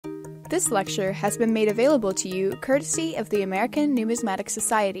This lecture has been made available to you courtesy of the American Numismatic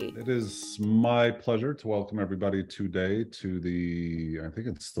Society. It is my pleasure to welcome everybody today to I think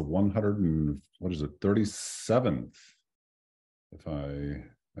it's the 37th, if I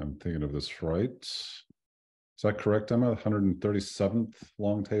am thinking of this right. Is that correct, Emma? 137th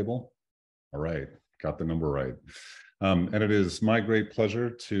long table? All right, got the number right. And it is my great pleasure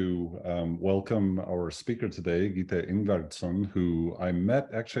to welcome our speaker today, Gitte Ingvardson, who I met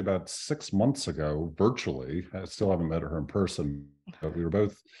actually about 6 months ago virtually. I still haven't met her in person, but we were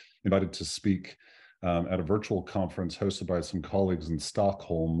both invited to speak at a virtual conference hosted by some colleagues in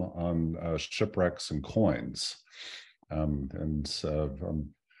Stockholm on shipwrecks and coins.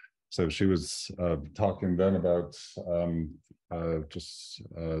 So she was talking then about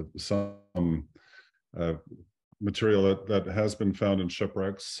some material that has been found in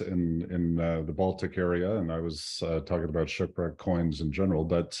shipwrecks in the Baltic area, and I was talking about shipwreck coins in general,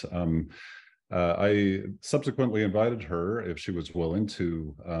 but I subsequently invited her if she was willing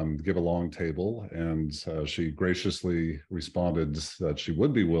to give a long table, and she graciously responded that she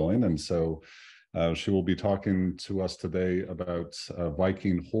would be willing, and so she will be talking to us today about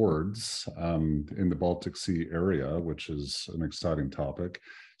Viking hoards in the Baltic Sea area, which is an exciting topic,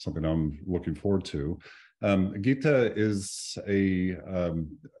 something I'm looking forward to. Gitte is a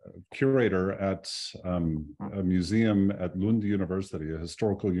curator at a museum at Lund University, a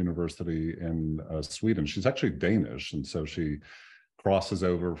historical university in Sweden. She's actually Danish, and so she crosses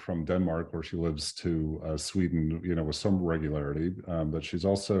over from Denmark, where she lives, to Sweden, with some regularity. But she's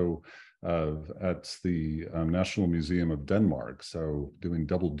also at the National Museum of Denmark, so doing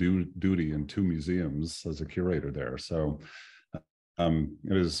double duty in two museums as a curator there. So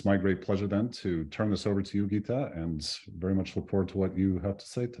it is my great pleasure then to turn this over to you, Gitte, and very much look forward to what you have to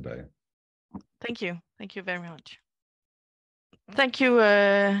say today. Thank you. Thank you very much. Thank you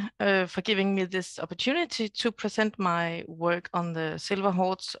for giving me this opportunity to present my work on the silver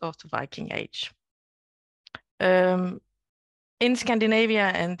hoards of the Viking Age. In Scandinavia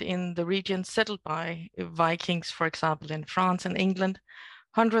and in the region settled by Vikings, for example, in France and England,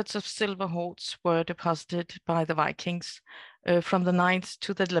 hundreds of silver hoards were deposited by the Vikings from the 9th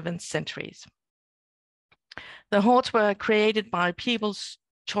to the 11th centuries. The hoards were created by people's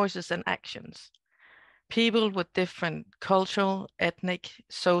choices and actions. People with different cultural, ethnic,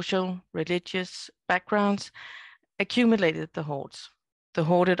 social, religious backgrounds accumulated the hoards. The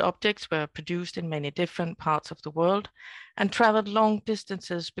hoarded objects were produced in many different parts of the world and traveled long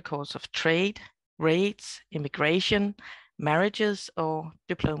distances because of trade, raids, immigration, marriages, or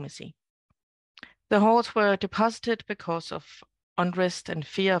diplomacy. The hoards were deposited because of unrest and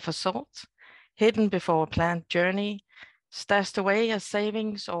fear of assault, hidden before a planned journey, stashed away as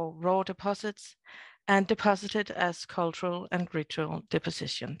savings or raw deposits, and deposited as cultural and ritual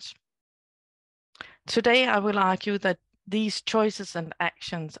depositions. Today, I will argue that these choices and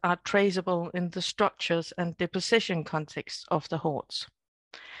actions are traceable in the structures and deposition context of the hoards.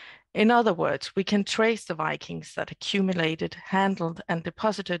 In other words, we can trace the Vikings that accumulated, handled, and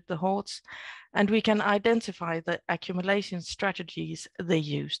deposited the hoards, and we can identify the accumulation strategies they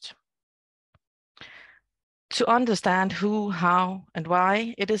used. To understand who, how, and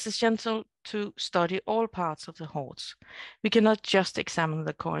why, it is essential to study all parts of the hoards. We cannot just examine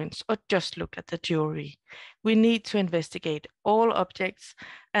the coins or just look at the jewelry. We need to investigate all objects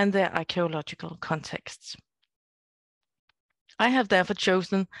and their archaeological contexts. I have therefore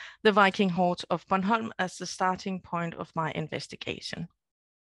chosen the Viking hoards of Bornholm as the starting point of my investigation.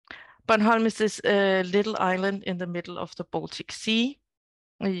 Bornholm is this little island in the middle of the Baltic Sea.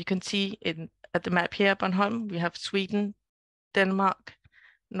 You can see at the map here, Bornholm, we have Sweden, Denmark,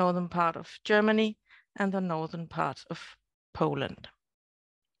 northern part of Germany, and the northern part of Poland.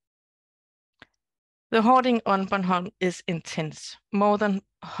 The hoarding on Bornholm is intense. More than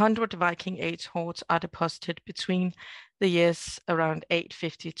 100 Viking Age hoards are deposited between the years around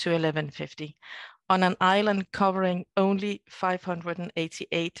 850 to 1150 on an island covering only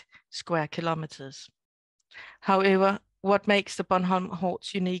 588 square kilometers. However, what makes the Bornholm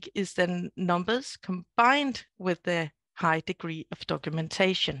hoards unique is their numbers combined with their high degree of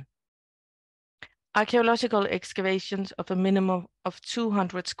documentation. Archaeological excavations of a minimum of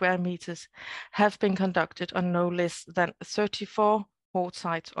 200 square meters have been conducted on no less than 34 hoard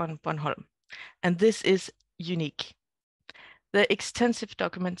sites on Bornholm, and this is unique. The extensive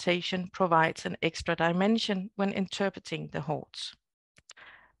documentation provides an extra dimension when interpreting the hoards.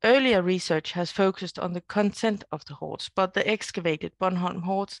 Earlier research has focused on the content of the hoards, but the excavated Bornholm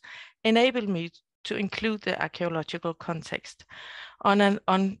hoards enabled me to include the archaeological context on an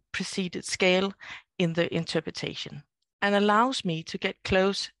unprecedented scale in the interpretation, and allows me to get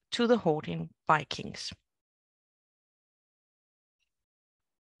close to the hoarding Vikings.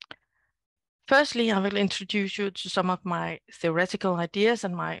 Firstly, I will introduce you to some of my theoretical ideas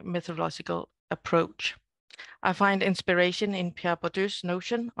and my methodological approach. I find inspiration in Pierre Bourdieu's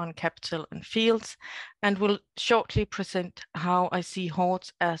notion on capital and fields, and will shortly present how I see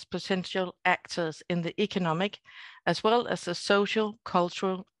hoards as potential actors in the economic, as well as the social,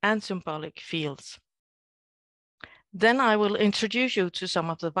 cultural, and symbolic fields. Then I will introduce you to some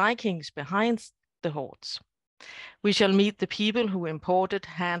of the Vikings behind the hoards. We shall meet the people who imported,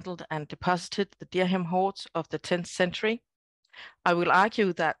 handled, and deposited the dirham hoards of the 10th century. I will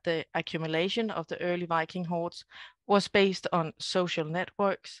argue that the accumulation of the early Viking hoards was based on social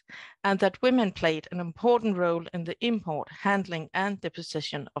networks, and that women played an important role in the import, handling, and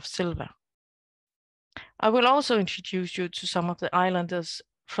deposition of silver. I will also introduce you to some of the islanders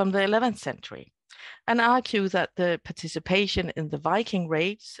from the 11th century, and argue that the participation in the Viking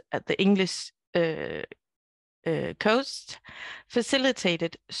raids at the English coast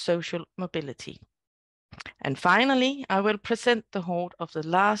facilitated social mobility. And finally, I will present the hoard of the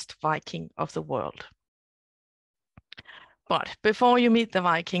last Viking of the world. But before you meet the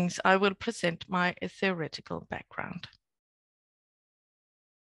Vikings, I will present my theoretical background.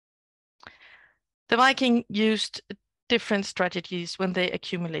 The Viking used different strategies when they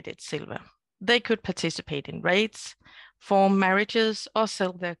accumulated silver. They could participate in raids, form marriages, or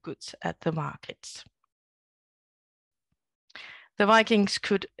sell their goods at the markets. The Vikings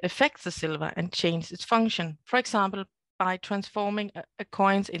could affect the silver and change its function, for example, by transforming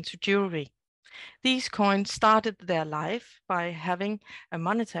coins into jewelry. These coins started their life by having a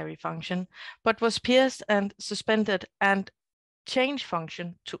monetary function, but was pierced and suspended and changed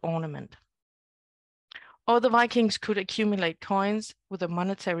function to ornament. Or the Vikings could accumulate coins with a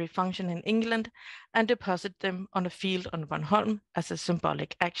monetary function in England and deposit them on a field on Bornholm as a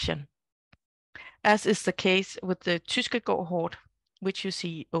symbolic action, as is the case with the Tyskegård hoard, which you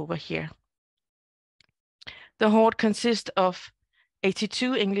see over here. The hoard consists of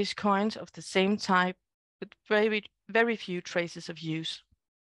 82 English coins of the same type with very few traces of use.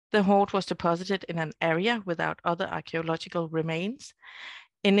 The hoard was deposited in an area without other archaeological remains.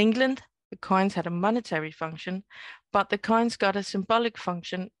 In England, the coins had a monetary function, but the coins got a symbolic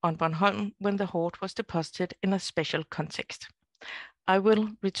function on Bornholm when the hoard was deposited in a special context. I will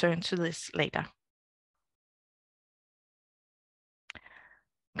return to this later.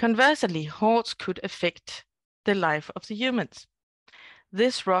 Conversely, hoards could affect the life of the humans.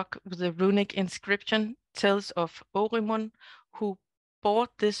 This rock with a runic inscription tells of Orimon, who bought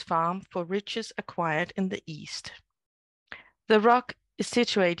this farm for riches acquired in the east. The rock is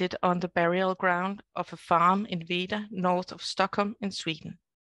situated on the burial ground of a farm in Veda, north of Stockholm in Sweden.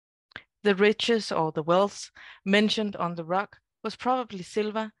 The riches or the wealth mentioned on the rock was probably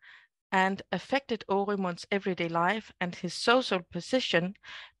silver, and affected Orimon's everyday life and his social position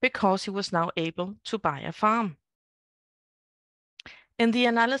because he was now able to buy a farm. In the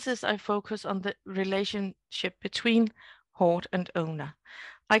analysis, I focus on the relationship between hoard and owner.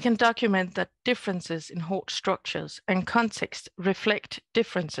 I can document that differences in hoard structures and context reflect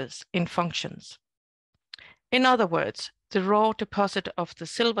differences in functions. In other words, the raw deposit of the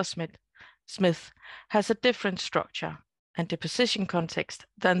silversmith has a different structure and deposition context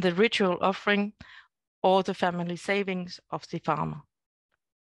than the ritual offering or the family savings of the farmer.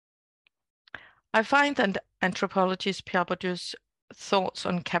 I find that anthropologist Pierre Bourdieu's thoughts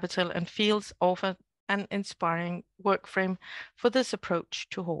on capital and fields offer an inspiring work frame for this approach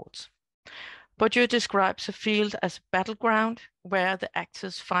to hoards. Bourdieu describes a field as a battleground where the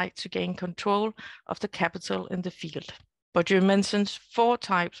actors fight to gain control of the capital in the field. Bourdieu mentions 4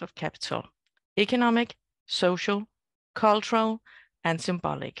 types of capital: economic, social, cultural, and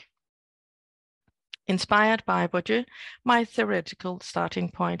symbolic. Inspired by Bourdieu, my theoretical starting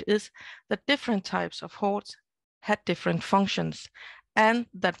point is that different types of hoards had different functions, and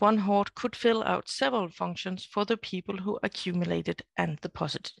that one hoard could fill out several functions for the people who accumulated and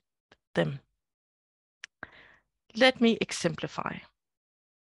deposited them. Let me exemplify.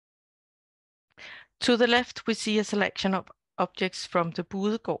 To the left, we see a selection of objects from the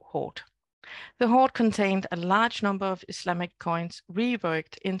Budegård hoard. The hoard contained a large number of Islamic coins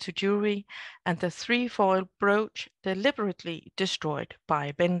reworked into jewelry and the 3-foil brooch deliberately destroyed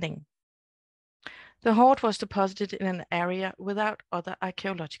by bending. The hoard was deposited in an area without other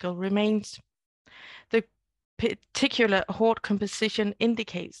archaeological remains. The particular hoard composition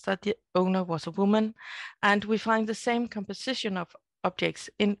indicates that the owner was a woman, and we find the same composition of objects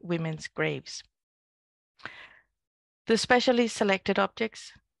in women's graves. The specially selected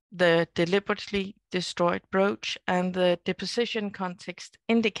objects the deliberately destroyed brooch, and the deposition context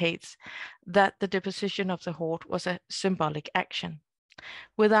indicates that the deposition of the hoard was a symbolic action,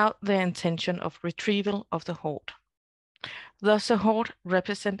 without the intention of retrieval of the hoard. Thus, a hoard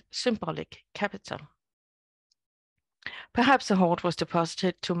represents symbolic capital. Perhaps the hoard was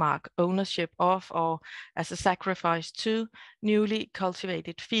deposited to mark ownership of or as a sacrifice to newly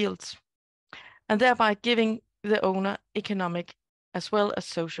cultivated fields, and thereby giving the owner economic as well as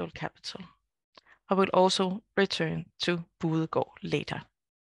social capital. I will also return to Budegård later.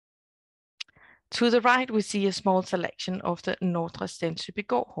 To the right, we see a small selection of the Nordre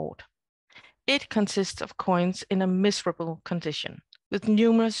Stensøbygård hoard. It consists of coins in a miserable condition, with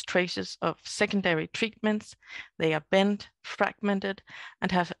numerous traces of secondary treatments. They are bent, fragmented,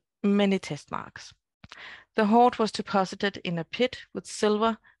 and have many test marks. The hoard was deposited in a pit with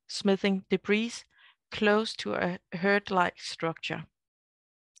silver smithing debris close to a herd-like structure.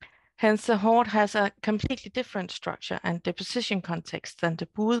 Hence, the hoard has a completely different structure and deposition context than the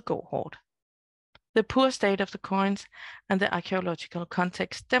Budegård hoard. The poor state of the coins and the archaeological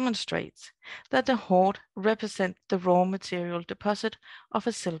context demonstrates that the hoard represents the raw material deposit of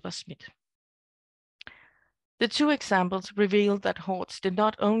a silversmith. The two examples reveal that hoards did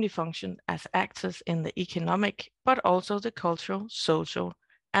not only function as actors in the economic, but also the cultural, social,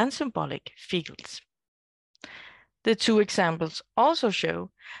 and symbolic fields. The two examples also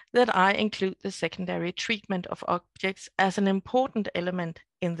show that I include the secondary treatment of objects as an important element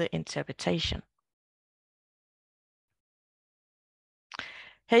in the interpretation.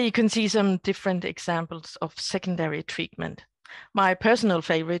 Here you can see some different examples of secondary treatment. My personal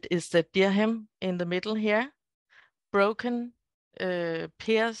favorite is the dirhem in the middle here, broken,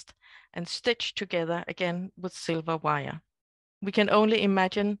 pierced, and stitched together again with silver wire. We can only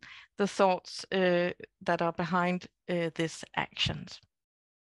imagine the thoughts that are behind these actions.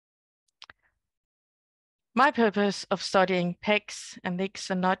 My purpose of studying pegs and nicks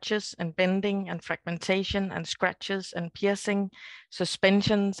and notches and bending and fragmentation and scratches and piercing,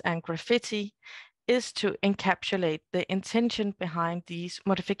 suspensions and graffiti is to encapsulate the intention behind these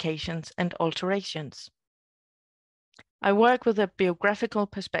modifications and alterations. I work with a biographical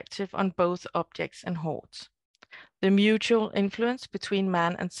perspective on both objects and hoards. The mutual influence between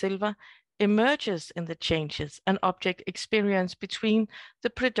man and silver emerges in the changes an object experience between the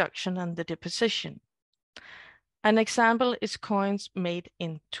production and the deposition. An example is coins made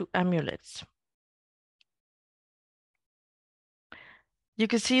into amulets. You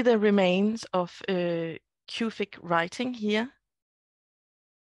can see the remains of Kufic writing here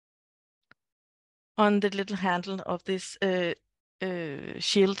on the little handle of this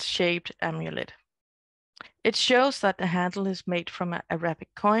shield-shaped amulet. It shows that the handle is made from an Arabic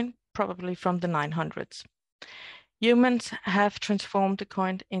coin, probably from the 900s. Humans have transformed the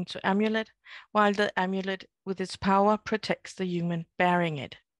coin into amulet, while the amulet with its power protects the human bearing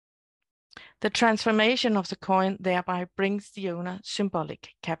it. The transformation of the coin thereby brings the owner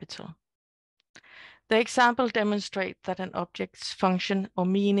symbolic capital. The example demonstrates that an object's function or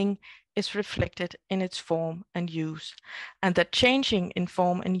meaning is reflected in its form and use, and that changing in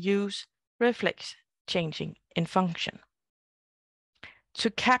form and use reflects changing in function. To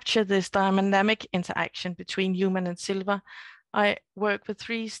capture this dynamic interaction between human and silver, I work with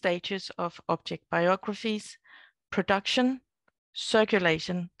three stages of object biographies: production,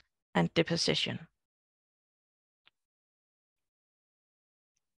 circulation, and deposition.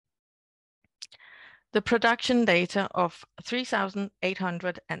 The production data of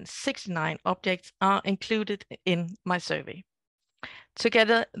 3,869 objects are included in my survey.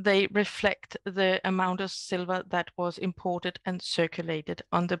 Together, they reflect the amount of silver that was imported and circulated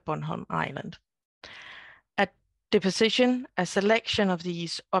on the Bornholm island. At deposition, a selection of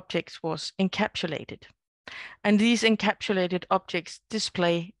these objects was encapsulated, and these encapsulated objects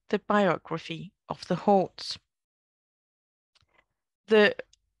display the biography of the hoards. The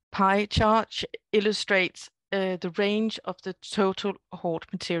pie chart illustrates the range of the total hoard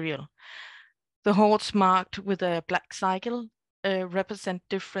material. The hoards marked with a black circle represent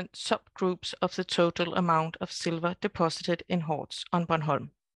different subgroups of the total amount of silver deposited in hoards on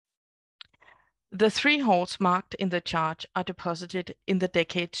Bornholm. The three hoards marked in the chart are deposited in the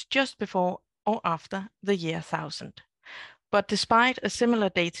decades just before or after the year 1000. But despite a similar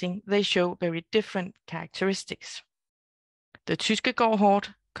dating, they show very different characteristics. The Tyskegård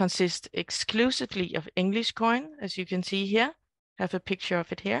hoard consists exclusively of English coin, as you can see here. I have a picture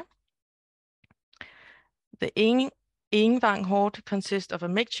of it here. The Ingvardson hoard consists of a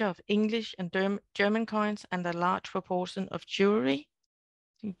mixture of English and German coins and a large proportion of jewelry.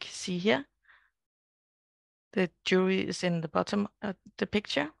 You can see here. The jewelry is in the bottom of the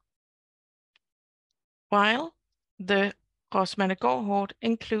picture. while the Rosmannegård hoard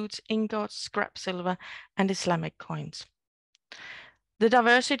includes ingots, scrap silver, and Islamic coins. The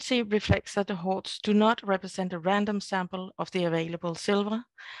diversity reflects that the hoards do not represent a random sample of the available silver,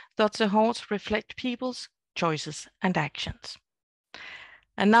 thus the hoards reflect people's choices and actions.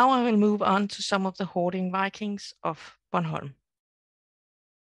 And now I will move on to some of the hoarding Vikings of Bornholm.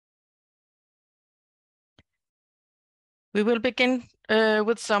 We will begin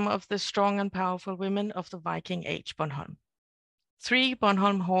with some of the strong and powerful women of the Viking Age Bornholm. 3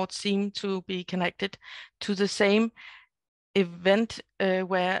 Bornholm hoards seem to be connected to the same event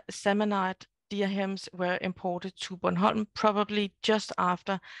where Sammonite dirhams were imported to Bornholm, probably just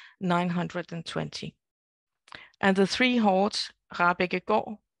after 920. And the 3 hoards,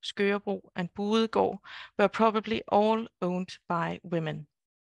 Rahbekkegaard, Skørebro, and Budegård, were probably all owned by women.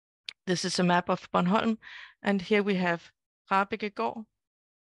 This is a map of Bornholm, and here we have Rahbekkegaard,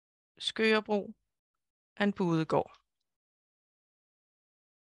 Skørebro, and Budegård.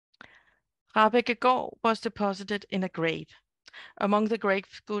 Rahbekkegaard was deposited in a grave. Among the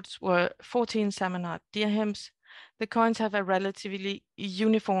grave goods were 14 Sammonite dirhams. The coins have a relatively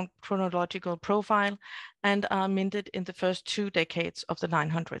uniform chronological profile and are minted in the first 2 decades of the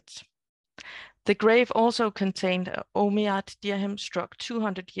 900s. The grave also contained an Umayyad dirham struck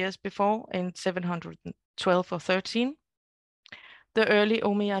 200 years before in 712 or 13. The early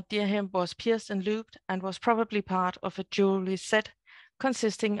Umayyad dirham was pierced and looped and was probably part of a jewelry set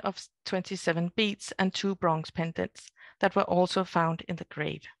consisting of 27 beads and 2 bronze pendants that were also found in the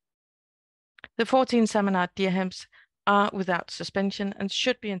grave. The 14 Sammonite dirhams are without suspension and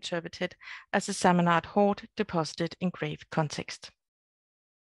should be interpreted as a Sammonite hoard deposited in grave context.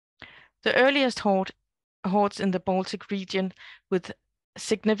 The earliest hoards in the Baltic region with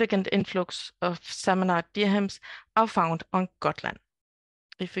significant influx of Sammonite dirhams are found on Gotland.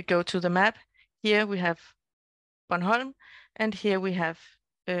 If we go to the map, here we have Bornholm, and here we have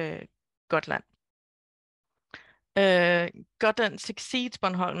Gotland. Gotland succeeds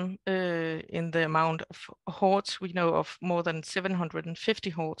Bornholm in the amount of hoards. We know of more than 750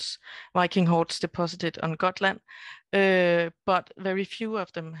 hoards, Viking hoards deposited on Gotland, but very few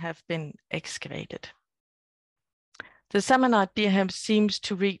of them have been excavated. The Sammonite dirham seems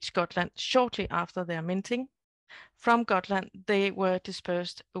to reach Gotland shortly after their minting. From Gotland, they were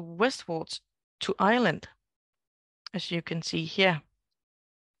dispersed westwards to Ireland, as you can see here.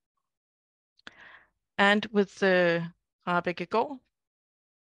 And with the Rahbekkegaard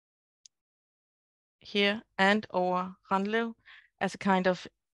here and over Ranlev as a kind of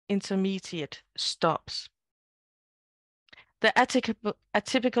intermediate stops. The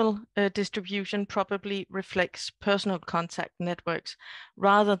atypical distribution probably reflects personal contact networks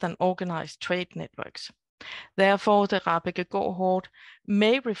rather than organized trade networks. Therefore, the Rahbekkegaard hoard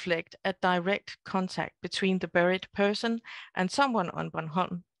may reflect a direct contact between the buried person and someone on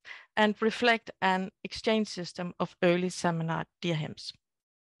Bornholm, and reflect an exchange system of early Sammonite dirhams.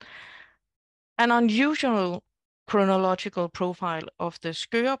 An unusual chronological profile of the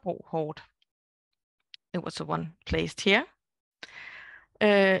Skørebro hoard, it was the one placed here,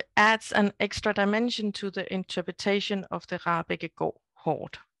 adds an extra dimension to the interpretation of the Rahbekkegaard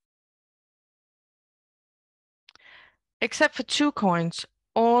hoard. Except for 2 coins,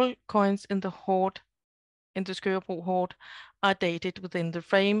 all coins in the hoard, in the Skørebro hoard, are dated within the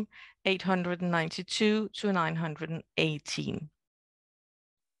frame 892 to 918.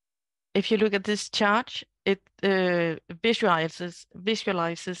 If you look at this chart, it visualizes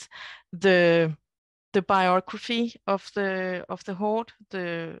the biography of the hoard,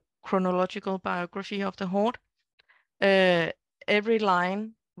 the chronological biography of the hoard. Every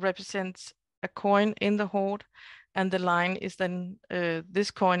line represents a coin in the hoard, and the line is then this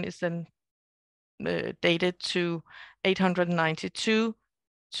coin is then dated to 892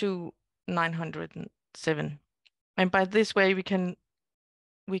 to 907, and by this way we can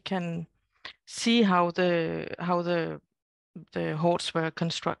see how the hoards were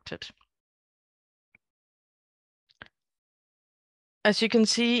constructed. As you can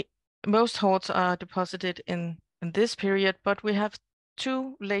see, most hoards are deposited in this period, but we have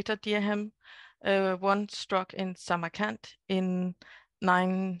 2 later dirham, one struck in Samarkand in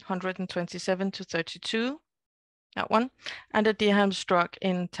 927 to 32, that one, and a dirham struck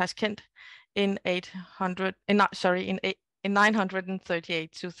in Tashkent in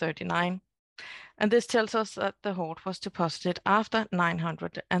 938 to 39. And this tells us that the hoard was deposited after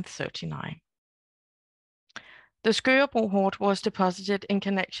 939. The Skørebro hoard was deposited in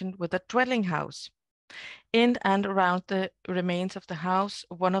connection with a dwelling house. In and around the remains of the house,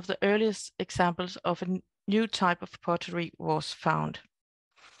 one of the earliest examples of a new type of pottery was found.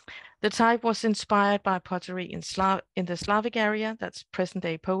 The type was inspired by pottery in the Slavic area, that's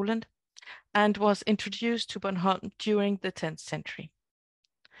present-day Poland, and was introduced to Bornholm during the 10th century.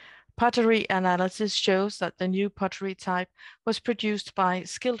 Pottery analysis shows that the new pottery type was produced by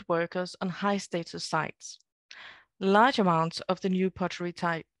skilled workers on high-status sites. Large amounts of the new pottery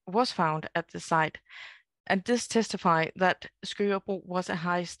type was found at the site, and this testifies that Skørebro was a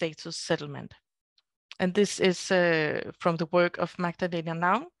high-status settlement. And this is from the work of Magdalena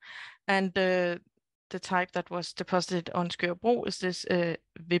Naun, and the type that was deposited on Skørebro is this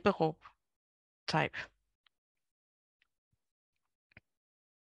Vipperup type.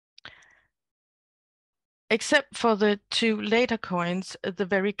 Except for the two later coins, the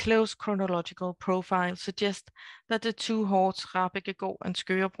very close chronological profile suggests that the two hoards, Rabekegård and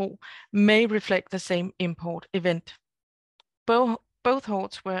Skørebro, may reflect the same import event. Both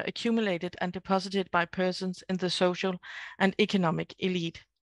hoards were accumulated and deposited by persons in the social and economic elite.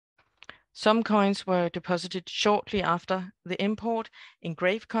 Some coins were deposited shortly after the import in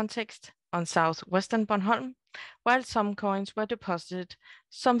grave context on southwestern Bornholm, while some coins were deposited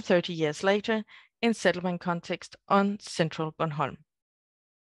some 30 years later in settlement context on central Bornholm.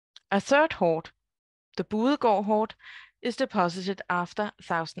 A third hoard, the Budegård hoard, is deposited after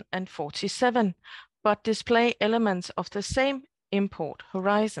 1047, but display elements of the same import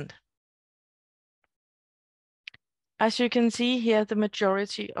horizon. As you can see here, the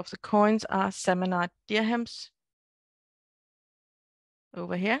majority of the coins are Samanite dirhams.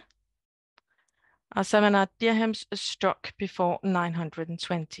 Over here are Samanite dirhams struck before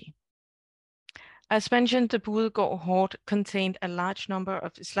 920. As mentioned, the Budegård hoard contained a large number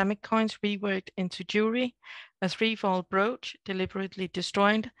of Islamic coins reworked into jewelry, a threefold brooch deliberately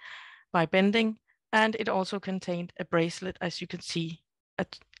destroyed by bending, and it also contained a bracelet, as you can see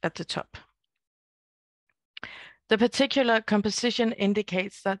at the top. The particular composition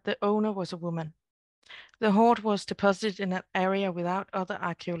indicates that the owner was a woman. The hoard was deposited in an area without other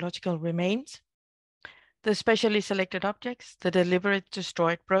archaeological remains. The specially selected objects, the deliberate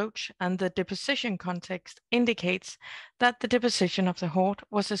destroyed brooch, and the deposition context indicates that the deposition of the hoard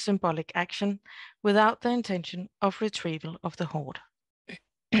was a symbolic action without the intention of retrieval of the hoard.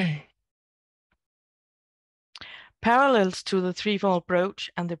 Parallels to the threefold brooch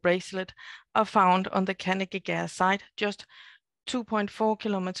and the bracelet are found on the Kannikegær site, just 2.4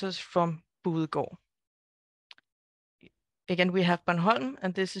 kilometers from Budegård. Again, we have Bornholm,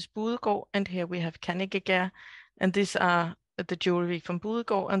 and this is Budegård, and here we have Kannikegær, and these are the jewelry from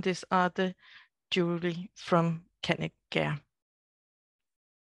Budegård, and these are the jewelry from Kannikegær.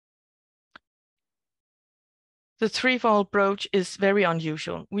 The threefold brooch is very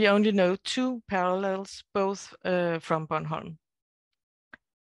unusual. We only know two parallels, both from Bornholm.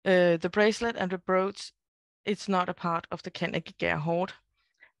 The bracelet and the brooch, it's not a part of the Kannikegær hoard.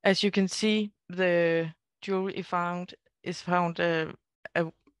 As you can see, the jewelry is found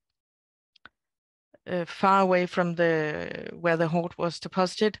far away from where the hoard was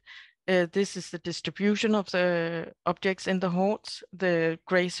deposited. This is the distribution of the objects in the hoards. The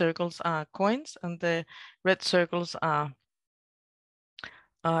gray circles are coins, and the red circles are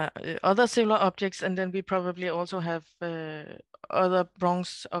other similar objects. And then we probably also have other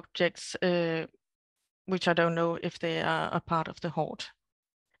bronze objects, which I don't know if they are a part of the hoard.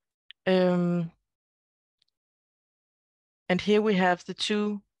 And here we have the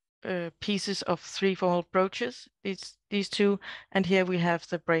two pieces of threefold brooches, these two, and here we have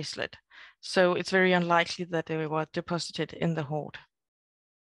the bracelet. So it's very unlikely that they were deposited in the hoard.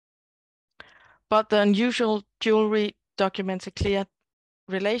 But the unusual jewelry documents a clear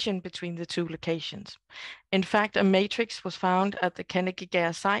relation between the two locations. In fact, a matrix was found at the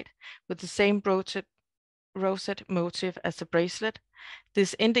Kannikegær site with the same rosette motif as the bracelet.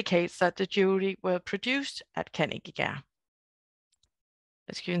 This indicates that the jewelry were produced at Kannikegær.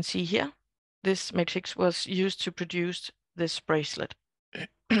 As you can see here, this matrix was used to produce this bracelet.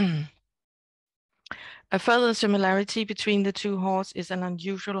 A further similarity between the two hoards is an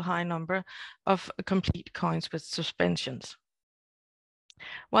unusual high number of complete coins with suspensions.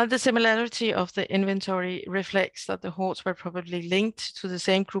 While the similarity of the inventory reflects that the hoards were probably linked to the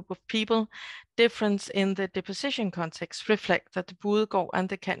same group of people, difference in the deposition context reflect that the Budegård and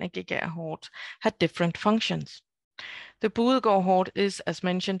the Kannikegær hoard had different functions. The Budegård hoard is, as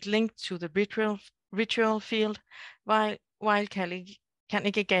mentioned, linked to the ritual field, while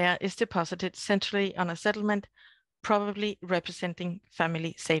Kannikegær is deposited centrally on a settlement, probably representing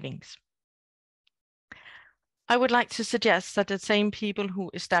family savings. I would like to suggest that the same people who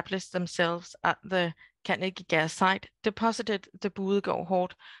established themselves at the Kannikegær site deposited the Budegård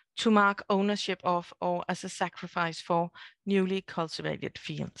hoard to mark ownership of or as a sacrifice for newly cultivated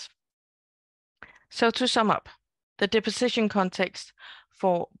fields. So to sum up, the deposition context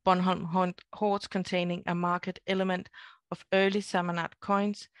for Bornholm hoards containing a market element of early Samanad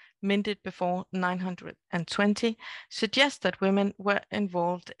coins minted before 920 suggests that women were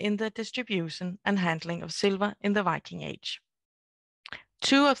involved in the distribution and handling of silver in the Viking Age.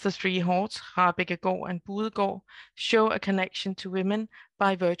 Two of the three hoards, Rabækkegård and Budegård, show a connection to women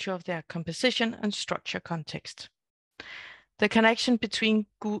by virtue of their composition and structure context. The connection between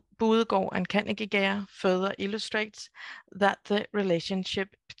Budegård and Kannikegær further illustrates that the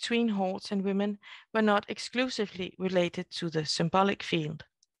relationship between hoards and women were not exclusively related to the symbolic field.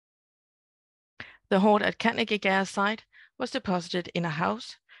 The hoard at Kannikegær site was deposited in a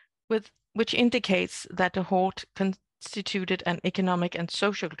house, which indicates that the hoard constituted an economic and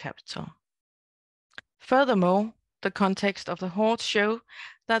social capital. Furthermore, the context of the hoards show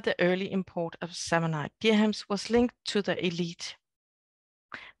that the early import of Samanide dirhams was linked to the elite.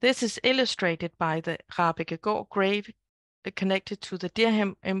 This is illustrated by the Rabækkegård grave connected to the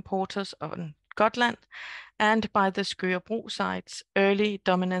dirham importers on Gotland and by the Curator site's early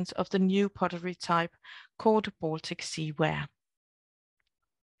dominance of the new pottery type called Baltic Sea ware.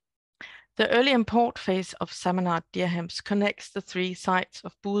 The early import phase of Samanide dirhams connects the three sites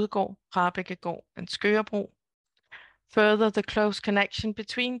of Budegård, Rabækkegård, and Curator. Further, the close connection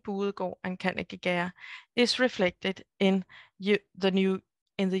between Budegård and Kannikegær is reflected in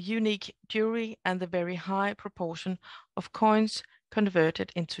the unique jewelry and the very high proportion of coins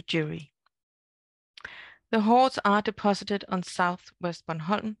converted into jewelry. The hoards are deposited on southwest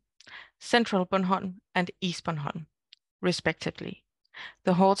Bornholm, central Bornholm, and east Bornholm, respectively.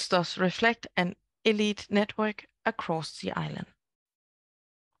 The hoards thus reflect an elite network across the island.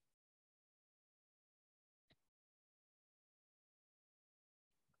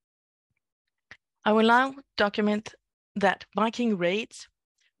 I will now document that Viking raids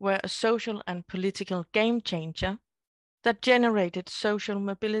were a social and political game changer that generated social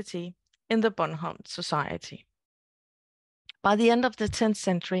mobility in the Bornholm society. By the end of the 10th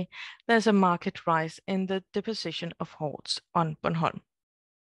century, there's a marked rise in the deposition of hoards on Bornholm.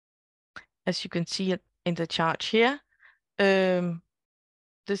 As you can see it in the chart here,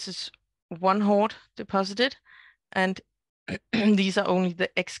 this is one hoard deposited, and these are only the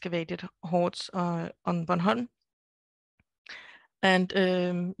excavated hoards on Bornholm. And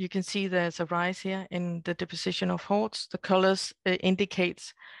you can see there's a rise here in the deposition of hoards. The colors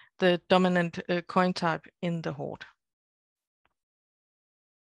indicates the dominant coin type in the hoard.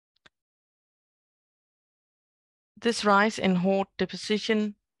 This rise in hoard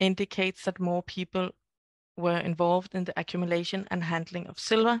deposition indicates that more people were involved in the accumulation and handling of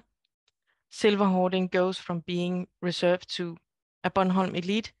silver. Silver hoarding goes from being reserved to a Bornholm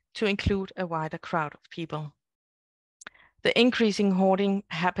elite to include a wider crowd of people. The increasing hoarding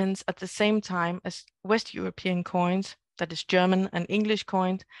happens at the same time as West European coins, that is German and English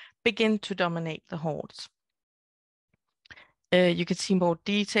coins, begin to dominate the hoards. You can see more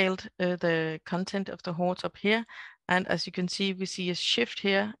detailed the content of the hoards up here. And as you can see, we see a shift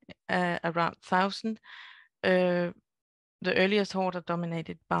here around 1000. The earliest hoard are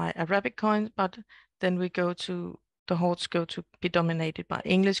dominated by Arabic coins, but then the hoards go to be dominated by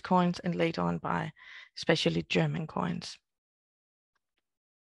English coins and later on by especially German coins.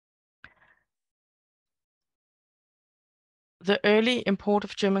 The early import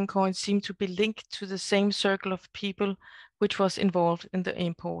of German coins seemed to be linked to the same circle of people which was involved in the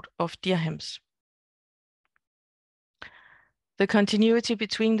import of dirhams. The continuity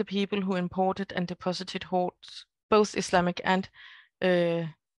between the people who imported and deposited hoards, both Islamic and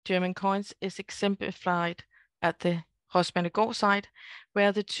German coins, is exemplified at the Rosmennegård site,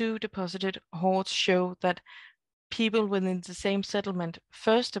 where the two deposited hoards show that people within the same settlement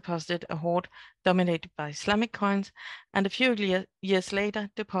first deposited a hoard dominated by Islamic coins, and a few years later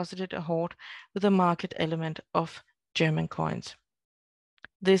deposited a hoard with a market element of German coins.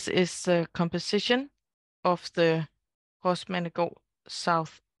 This is the composition of the Rosmennegård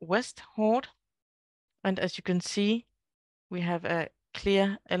southwest hoard, and as you can see, we have a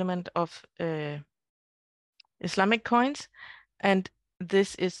clear element of Islamic coins, and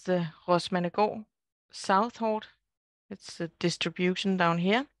this is the Rosmennegård south hoard. It's the distribution down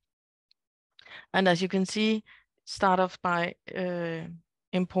here. And as you can see, start off by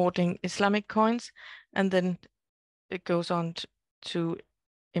importing Islamic coins, and then it goes on to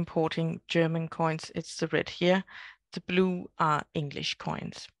importing German coins. It's the red here. The blue are English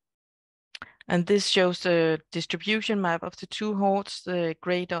coins. And this shows the distribution map of the two hoards. The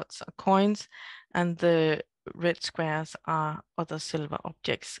gray dots are coins, and the red squares are other silver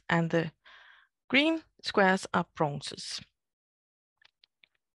objects, and the green squares are bronzes.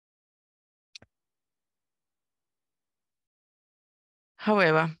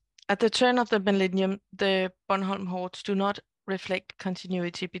 However, at the turn of the millennium, the Bornholm hoards do not reflect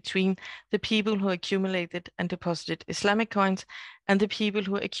continuity between the people who accumulated and deposited Islamic coins and the people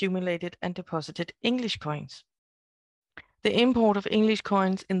who accumulated and deposited English coins. The import of English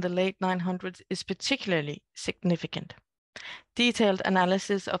coins in the late 900s is particularly significant. Detailed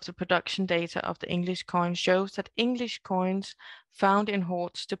analysis of the production data of the English coin shows that English coins found in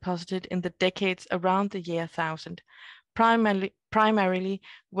hoards deposited in the decades around the year 1000 primarily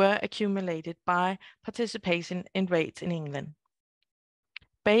were accumulated by participation in raids in England.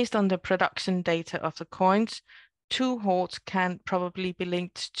 Based on the production data of the coins, two hoards can probably be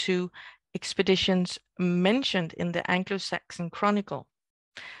linked to expeditions mentioned in the Anglo-Saxon Chronicle.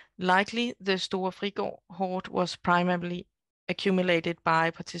 Likely, the Store Frigård hoard was primarily accumulated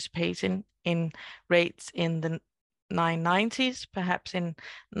by participation in raids in the 990s, perhaps in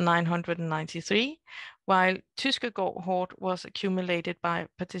 993, while Tyskegård hoard was accumulated by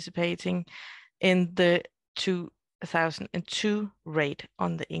participating in the 2002 raid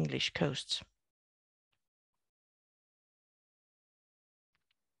on the English coasts.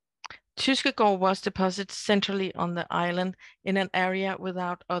 Tyskegård was deposited centrally on the island in an area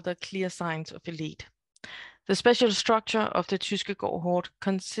without other clear signs of elite. The special structure of the Tyskegård hoard,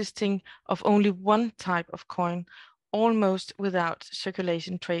 consisting of only one type of coin, almost without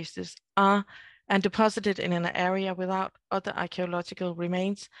circulation traces, and deposited in an area without other archaeological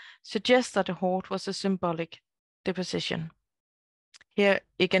remains, suggests that the hoard was a symbolic deposition. Here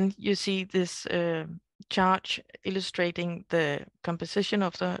again, you see this chart illustrating the composition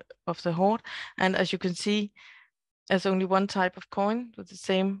of the hoard, and as you can see, as only one type of coin with the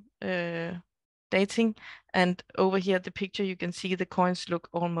same dating, and over here the picture you can see the coins look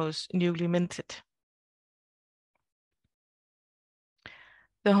almost newly minted.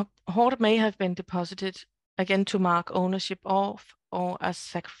 The hoard may have been deposited again to mark ownership of or as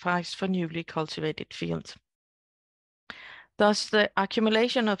sacrifice for newly cultivated fields. Thus, the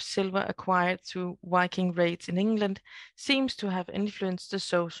accumulation of silver acquired through Viking raids in England seems to have influenced the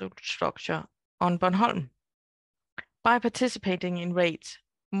social structure on Bornholm. By participating in raids,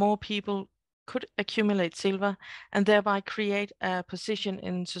 more people could accumulate silver and thereby create a position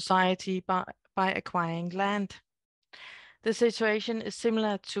in society by acquiring land. The situation is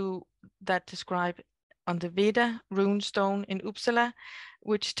similar to that described on the Veda runestone in Uppsala,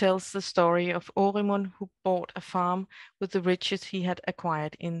 which tells the story of Orimund, who bought a farm with the riches he had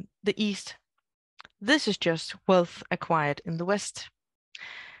acquired in the east. This is just wealth acquired in the west.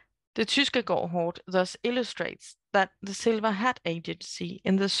 The Tyskegård hoard thus illustrates that the silver had agency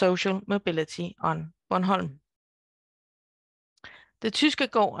in the social mobility on Bornholm. The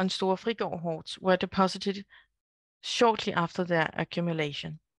Tyskegård and Store Frigård hoards were deposited shortly after their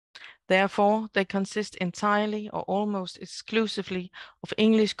accumulation. Therefore, they consist entirely or almost exclusively of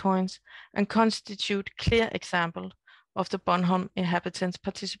English coins and constitute clear example of the Bornholm inhabitants'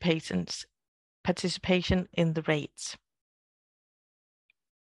 participation in the raids.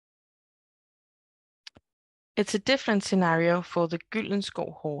 It's a different scenario for the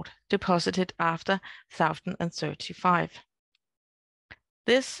Gyldenskov hoard, deposited after 1035.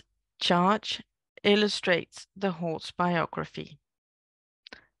 This chart illustrates the hoard's biography,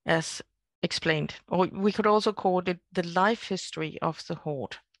 as explained, or we could also call it the life history of the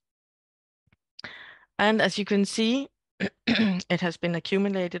hoard. And as you can see, it has been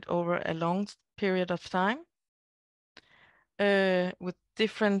accumulated over a long period of time with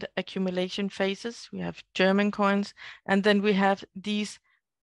different accumulation phases. We have German coins, and then we have these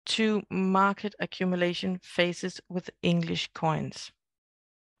two market accumulation phases with English coins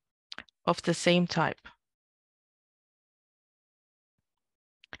of the same type.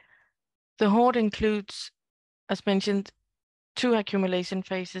 The hoard includes, as mentioned, two accumulation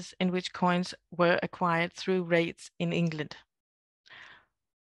phases in which coins were acquired through raids in England.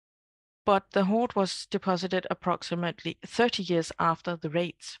 But the hoard was deposited approximately 30 years after the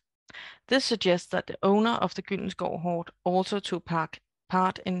raids. This suggests that the owner of the Gyldenskov hoard also took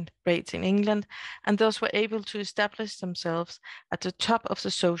part in raids in England and thus were able to establish themselves at the top of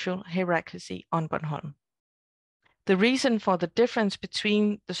the social hierarchy on Bornholm. The reason for the difference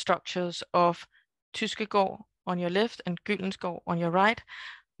between the structures of Tyskegård on your left and Gyldenskov on your right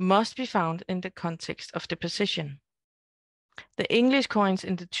must be found in the context of deposition. The English coins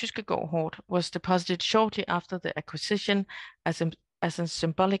in the Tyskegård hoard was deposited shortly after the acquisition as a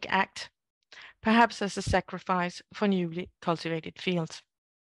symbolic act, perhaps as a sacrifice for newly cultivated fields.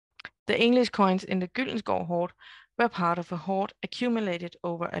 The English coins in the Gyldenskov hoard were part of a hoard accumulated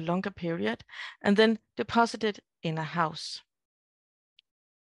over a longer period and then deposited in a house.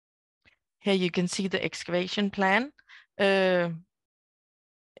 Here you can see the excavation plan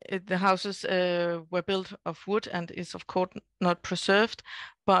the houses were built of wood and is of course not preserved,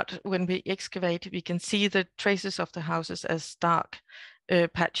 but when we excavate, we can see the traces of the houses as dark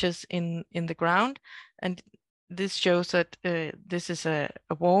patches in the ground. And this shows that this is a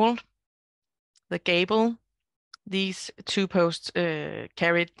wall, the gable. These two posts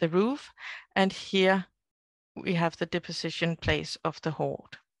carried the roof, and here we have the deposition place of the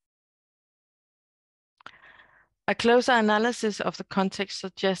hoard. A closer analysis of the context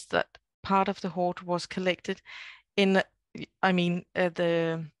suggests that part of the hoard was collected in,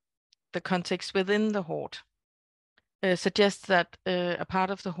 the context within the hoard suggests that a part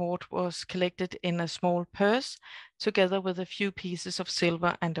of the hoard was collected in a small purse together with a few pieces of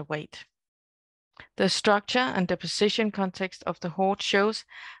silver and a weight. The structure and deposition context of the hoard shows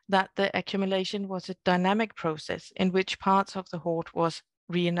that the accumulation was a dynamic process in which parts of the hoard was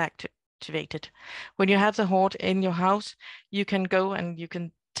reactivated. When you have the hoard in your house, you can go and you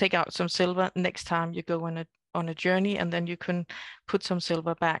can take out some silver next time you go on a journey, and then you can put some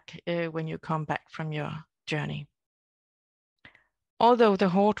silver back when you come back from your journey. Although the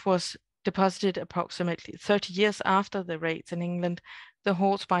hoard was deposited approximately 30 years after the raids in England, the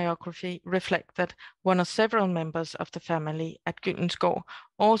hoard's biography reflects that one or several members of the family at Gyldensgaard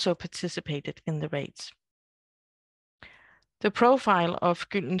also participated in the raids. The profile of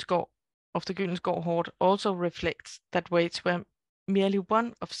the Gyldensgaard hoard also reflects that raids were merely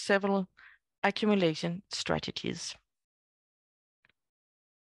one of several accumulation strategies.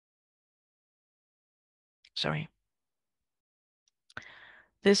 Sorry.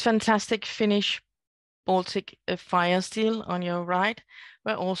 This fantastic Finnish Baltic fire steel on your right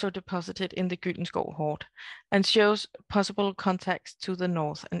were also deposited in the Gyldensgaard hoard and shows possible contacts to the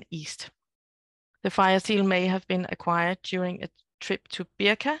north and east. The fire steel may have been acquired during a trip to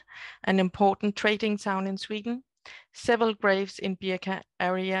Birka, an important trading town in Sweden. Several graves in Birka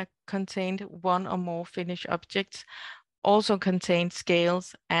area contained one or more Finnish objects, also contained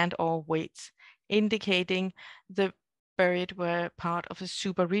scales and or weights, indicating the buried were part of a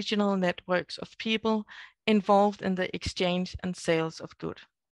super-regional networks of people involved in the exchange and sales of goods.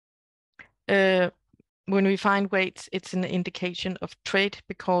 When we find weights, it's an indication of trade,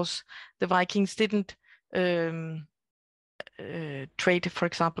 because the Vikings didn't trade, for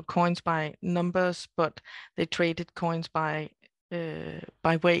example, coins by numbers, but they traded coins by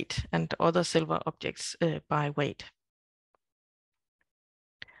weight and other silver objects by weight.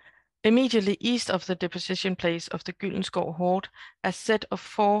 Immediately east of the deposition place of the Gyldensgaard hoard, a set of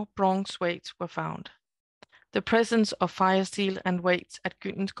 4 bronze weights were found. The presence of fire steel and weights at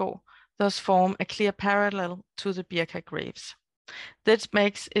Gyldensgaard thus form a clear parallel to the Birka graves. This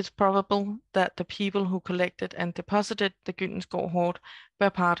makes it probable that the people who collected and deposited the Gyldensgaard hoard were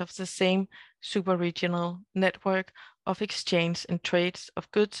part of the same super-regional network of exchange and trades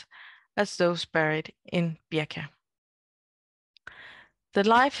of goods as those buried in Birka. The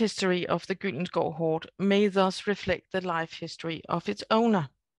life history of the Gyldensgaard hoard may thus reflect the life history of its owner.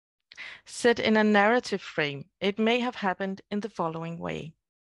 Set in a narrative frame, it may have happened in the following way.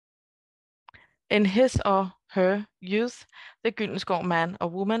 In his or her youth, the Gyldensgaard man or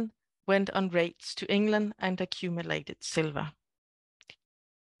woman went on raids to England and accumulated silver.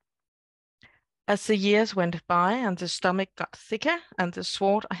 As the years went by and the stomach got thicker and the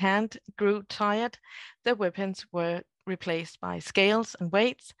sword hand grew tired, the weapons were replaced by scales and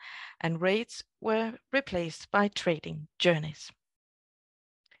weights, and raids were replaced by trading journeys.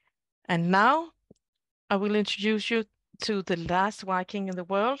 And now I will introduce you to the last Viking in the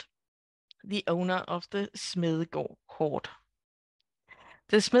world, the owner of the Smedegaard hoard.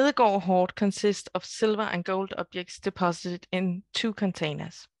 The Smedegaard hoard consists of silver and gold objects deposited in 2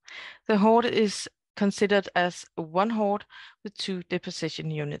 containers. The hoard is considered as one hoard with 2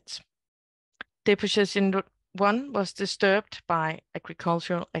 deposition units. Deposition 1 was disturbed by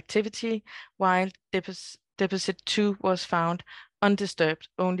agricultural activity, while deposit 2 was found undisturbed,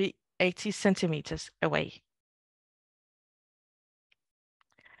 only 80 centimeters away.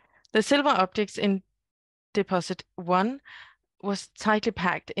 The silver objects in deposit 1 was tightly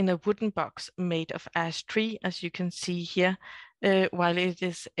packed in a wooden box made of ash tree, as you can see here, while it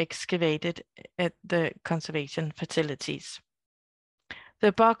is excavated at the conservation facilities.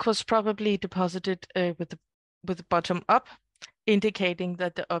 The box was probably deposited with the bottom up, indicating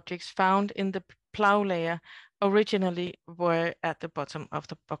that the objects found in the plow layer originally were at the bottom of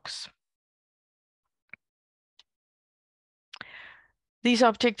the box. These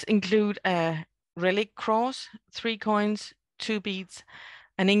objects include a relic cross, 3 coins, 2 beads,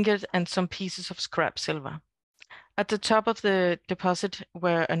 an ingot, and some pieces of scrap silver. At the top of the deposit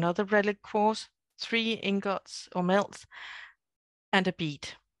were another relic cross, 3 ingots or melts, and a bead.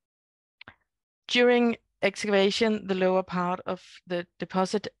 During excavation, the lower part of the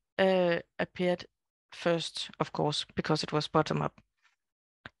deposit appeared first, of course, because it was bottom up.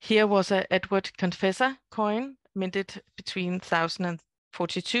 Here was a Edward Confessor coin minted between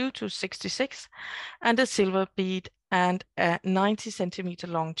 1042 to 66, and a silver bead and a 90 centimeter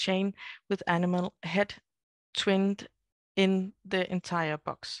long chain with animal head twinned in the entire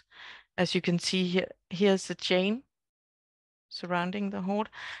box. As you can see here, here's the chain surrounding the hoard,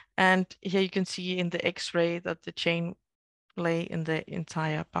 and here you can see in the X-ray that the chain lay in the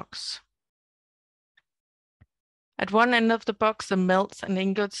entire box. At one end of the box, the melts and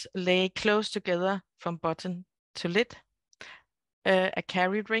ingots lay close together from bottom to lid. A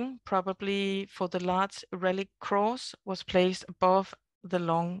carry ring, probably for the large relic cross, was placed above the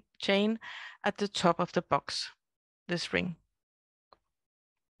long chain at the top of the box, this ring.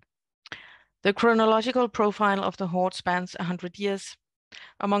 The chronological profile of the hoard spans 100 years.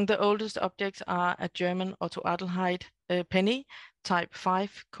 Among the oldest objects are a German Otto Adelheid penny, type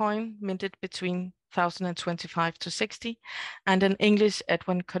 5 coin, minted between 1025 to 60, and an English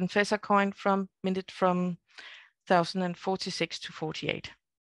Edwin Confessor coin minted from 1046 to 48.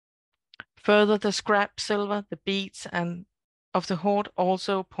 Further, the scrap silver, the beads, and of the hoard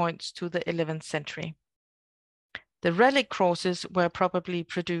also points to the 11th century. The relic crosses were probably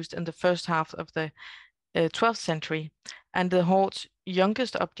produced in the first half of the 12th century, and the hoard's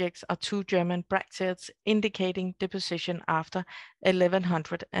youngest objects are two German brackets indicating deposition after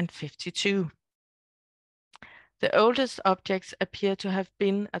 1152. The oldest objects appear to have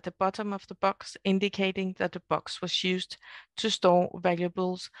been at the bottom of the box, indicating that the box was used to store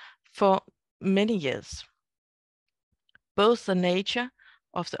valuables for many years. Both the nature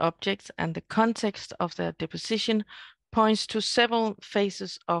of the objects and the context of their deposition points to several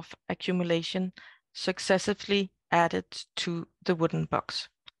phases of accumulation successively added to the wooden box.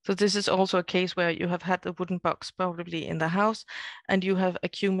 So this is also a case where you have had the wooden box probably in the house and you have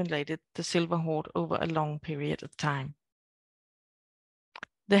accumulated the silver hoard over a long period of time.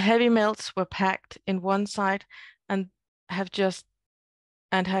 The heavy melts were packed in one side and have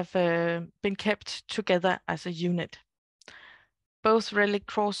been kept together as a unit. Both relic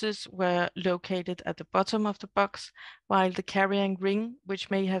crosses were located at the bottom of the box, while the carrying ring, which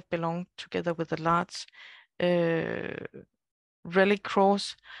may have belonged together with the large relic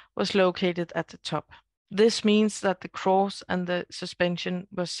cross, was located at the top. This means that the cross and the suspension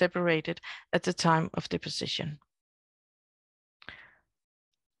were separated at the time of deposition.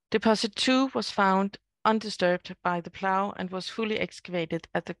 Deposit 2 was found undisturbed by the plow and was fully excavated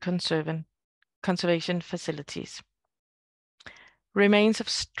at the conservation facilities. Remains of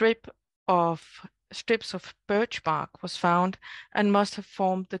strips of birch bark was found and must have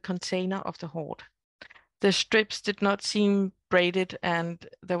formed the container of the hoard. The strips did not seem braided and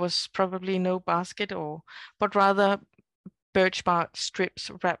there was probably no basket but rather birch bark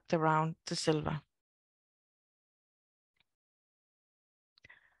strips wrapped around the silver.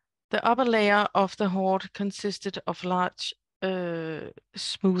 The upper layer of the hoard consisted of large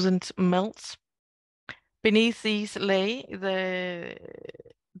smoothened melts. Beneath these lay the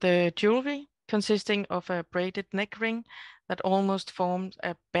jewelry, consisting of a braided neck ring that almost formed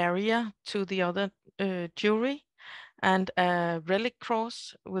a barrier to the other jewelry, and a relic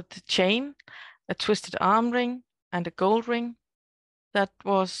cross with the chain, a twisted arm ring, and a gold ring that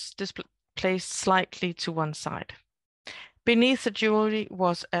was placed slightly to one side. Beneath the jewelry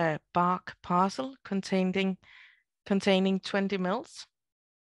was a bark parcel containing 20 melts.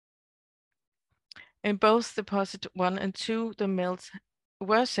 In both deposit 1 and 2, the melts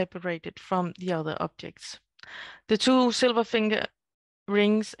were separated from the other objects. The two silver finger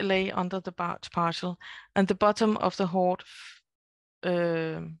rings lay under the bark parcel and the bottom of the hoard,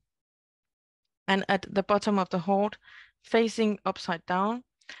 and at the bottom of the hoard, facing upside down,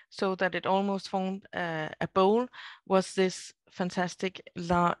 so that it almost formed a bowl, was this fantastic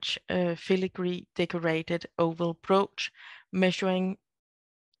large filigree decorated oval brooch measuring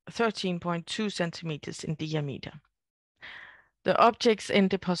 13.2 centimeters in diameter. The objects in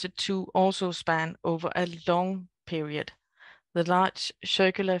deposit 2 also span over a long period. The large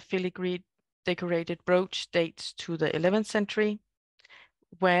circular filigree decorated brooch dates to the 11th century,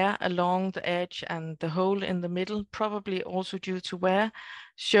 wear along the edge and the hole in the middle, probably also due to wear,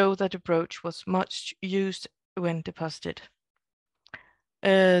 show that the brooch was much used when deposited.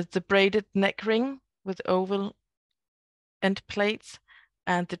 The braided neck ring with oval end plates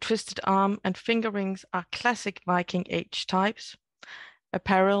and the twisted arm and finger rings are classic Viking Age types. A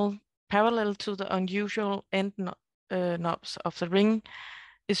parallel to the unusual end knobs of the ring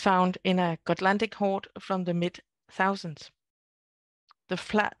is found in a Gotlandic hoard from the mid-1000s. The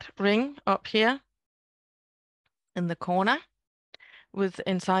flat ring up here in the corner with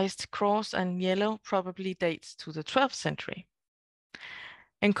incised cross and yellow probably dates to the 12th century.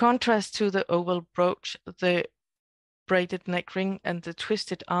 In contrast to the oval brooch, the braided neck ring and the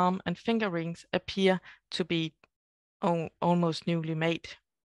twisted arm and finger rings appear to be almost newly made.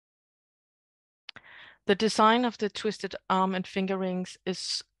 The design of the twisted arm and finger rings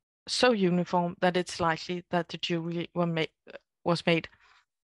is so uniform that it's likely that the jewelry was made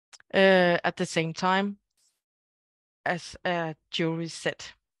at the same time as a jewelry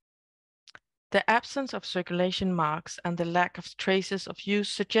set. The absence of circulation marks and the lack of traces of use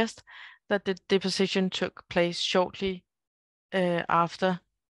suggest that the deposition took place shortly after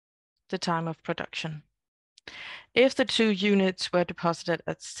the time of production. If the two units were deposited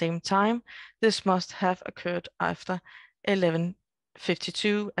at the same time, this must have occurred after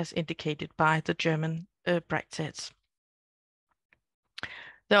 1152, as indicated by the German brackets.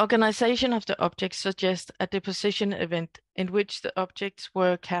 The organization of the objects suggests a deposition event in which the objects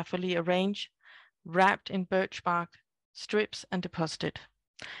were carefully arranged, wrapped in birch bark strips and deposited.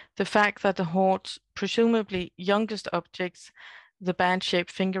 The fact that the hoard's presumably youngest objects, the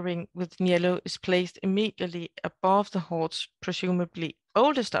band-shaped finger ring with yellow, is placed immediately above the hoard's presumably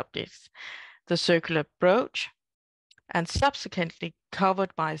oldest objects, the circular brooch, and subsequently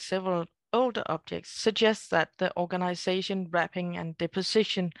covered by several older objects, suggests that the organization, wrapping, and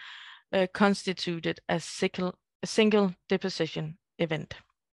deposition constituted a single deposition event.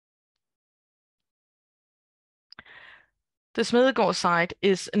 The Smedegård site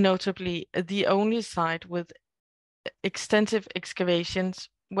is notably the only site with extensive excavations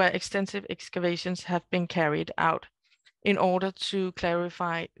have been carried out in order to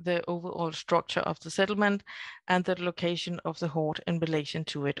clarify the overall structure of the settlement and the location of the hoard in relation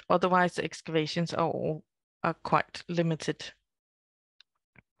to it. Otherwise, the excavations are quite limited.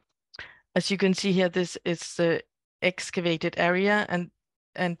 As you can see here, this is the excavated area,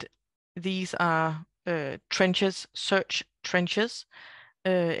 and these are trenches, search trenches,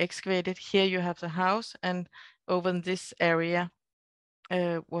 excavated. Here you have the house, and over in this area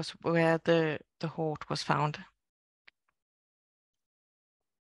was where the hoard was found.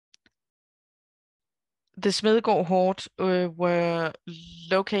 The Smedegård hoard were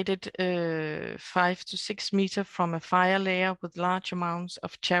located 5 to 6 meters from a fire layer with large amounts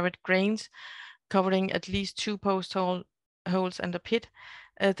of charred grains covering at least 2 post holes and a pit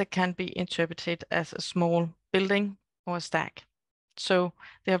that can be interpreted as a small building or a stack. So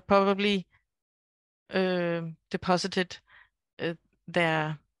they have probably deposited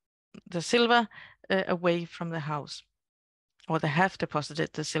the silver away from the house, or they have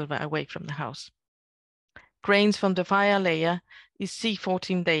deposited the silver away from the house. Grains from the fire layer is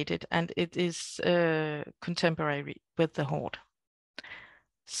C14 dated, and it is contemporary with the hoard.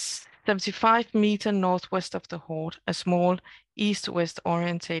 75 meters northwest of the hoard, a small east-west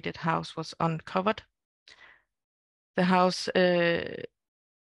orientated house was uncovered. The house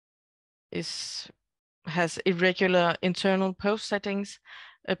has irregular internal post settings,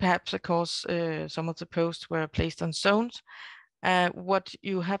 perhaps because some of the posts were placed on stones. What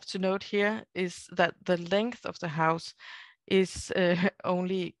you have to note here is that the length of the house is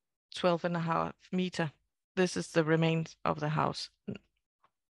only 12.5 meters. This is the remains of the house.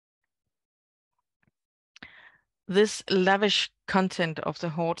 This lavish content of the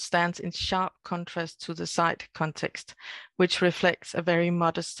hoard stands in sharp contrast to the site context, which reflects a very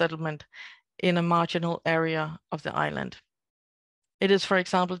modest settlement in a marginal area of the island. It is, for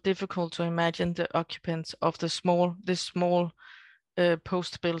example, difficult to imagine the occupants of this small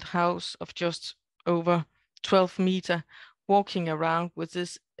post-built house of just over 12 meters walking around with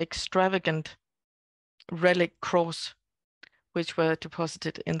this extravagant relic cross, which were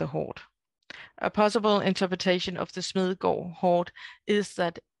deposited in the hoard. A possible interpretation of the Smedegård hoard is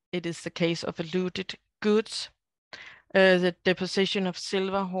that it is the case of looted goods. The deposition of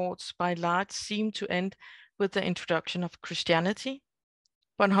silver hoards by large seem to end with the introduction of Christianity.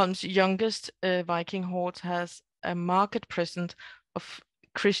 Bornholm's youngest Viking hoard has a marked presence of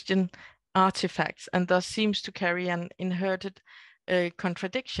Christian artifacts, and thus seems to carry an inherited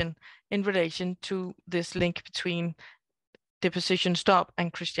contradiction in relation to this link between deposition stop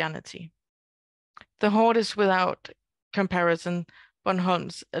and Christianity. The hoard is without comparison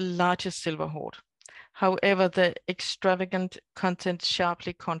Bornholm's largest silver hoard. However, the extravagant content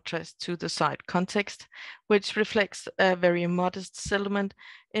sharply contrasts to the site context, which reflects a very modest settlement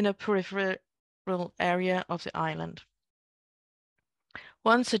in a peripheral area of the island.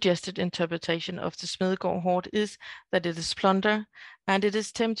 One suggested interpretation of the Smedegård hoard is that it is plunder, and it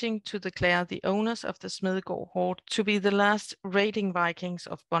is tempting to declare the owners of the Smedegård hoard to be the last raiding Vikings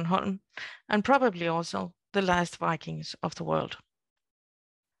of Bornholm, and probably also the last Vikings of the world.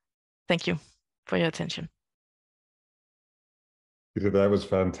 Thank you for your attention. That was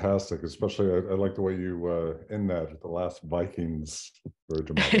fantastic, especially I like the way you end that with the last Vikings. Very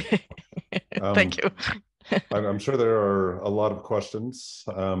dramatic. Thank you. I'm sure there are a lot of questions,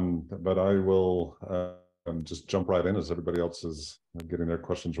 but I will just jump right in as everybody else is getting their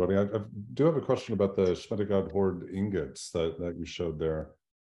questions ready. I do have a question about the Smedegård hoard ingots that you showed there.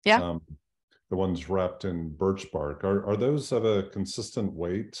 Yeah. The ones wrapped in birch bark. Are those of a consistent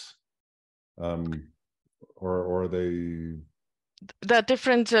weight, or are they? There are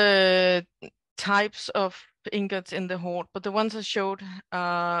different types of ingots in the hoard, but the ones I showed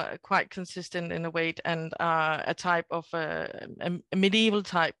are quite consistent in the weight and are a type of a medieval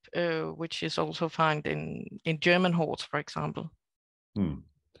type, which is also found in German hoards, for example.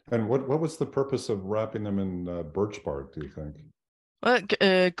 And what was the purpose of wrapping them in birch bark, do you think? Well,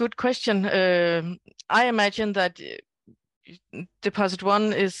 good question. I imagine that deposit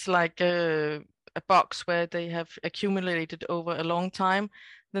one is like a box where they have accumulated over a long time.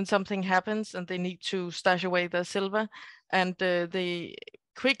 Then something happens and they need to stash away their silver, and they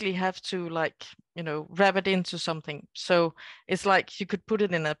quickly have to, like, wrap it into something. So it's like you could put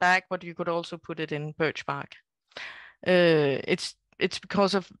it in a bag, but you could also put it in birch bark. It's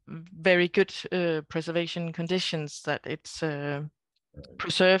because of very good preservation conditions that it's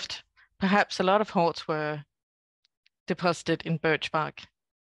preserved. Perhaps a lot of hoards were deposited in birch bark.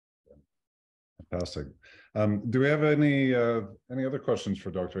 Fantastic. Do we have any other questions for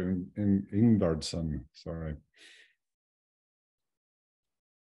Dr. Ingvardson? Sorry.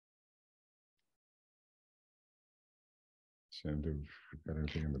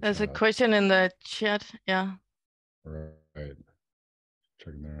 There's a question in the chat. Yeah. Right.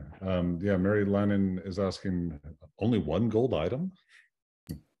 Checking there. Yeah, Mary Lennon is asking, only one gold item?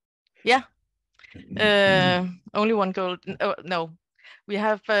 Yeah. Only one gold. No. We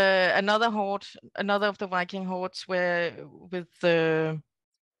have another hoard, another of the Viking hoards, with the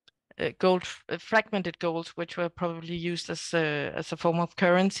gold, fragmented gold, which were probably used as a form of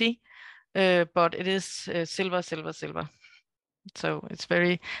currency, but it is silver. So it's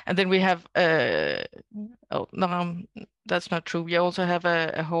very, and then we have oh no, that's not true. We also have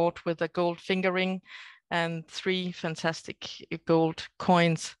a hoard with a gold finger ring and 3 fantastic gold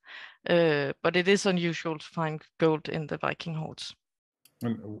coins, but it is unusual to find gold in the Viking hoards.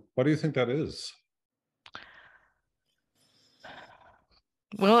 And what do you think that is?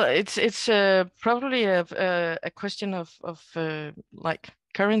 Well, it's probably a question of like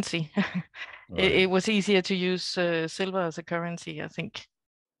currency. Right. It was easier to use silver as a currency, I think.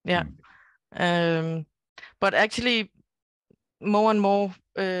 Yeah. But actually, more and more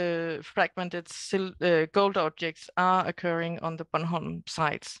fragmented gold objects are occurring on the Bornholm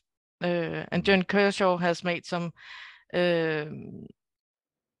sites. And John Kershaw has made some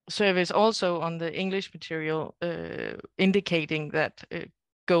surveys also on the English material, indicating that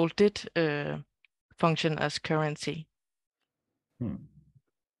gold did function as currency.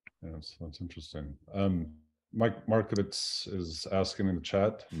 Yes, that's interesting. Mike Markovitz is asking in the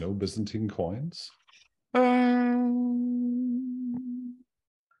chat, no Byzantine coins?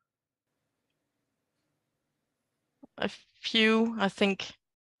 A few, I think,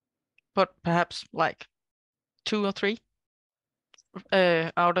 but perhaps like 2 or 3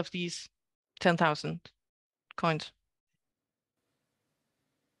 out of these 10,000 coins.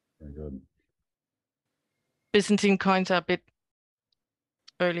 Very good. Byzantine coins are a bit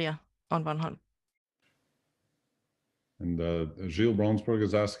earlier on Bornholm. And Gilles Bronsberg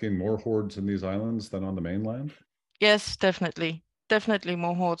is asking, more hoards in these islands than on the mainland? Yes, definitely. Definitely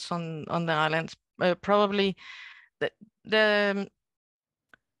more hoards on the islands. Probably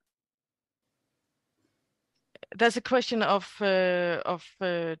there's a question of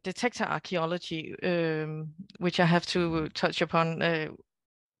detector archaeology, which I have to touch upon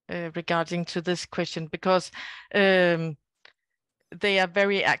regarding to this question, because they are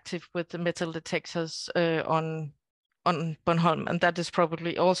very active with the metal detectors on Bornholm, and that is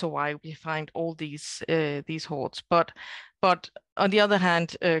probably also why we find all these hoards. But on the other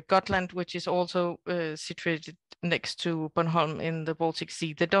hand, Gotland, which is also situated next to Bornholm in the Baltic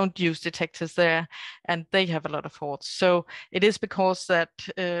Sea, they don't use detectors there, and they have a lot of hoards. So it is because that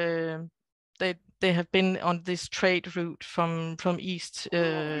they have been on this trade route from east,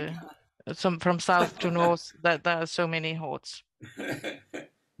 from south to north, that there are so many hoards.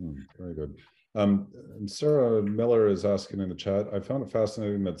 Very good. And Sarah Miller is asking in the chat, I found it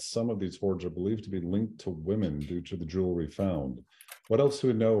fascinating that some of these hoards are believed to be linked to women due to the jewelry found. What else do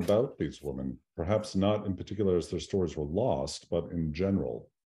we know about these women? Perhaps not in particular as their stories were lost, but in general.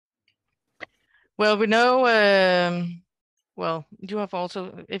 Well, we know, well, you have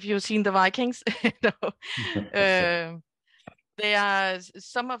also, if you've seen the Vikings, they are,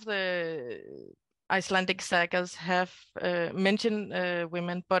 some of the Icelandic sagas have mentioned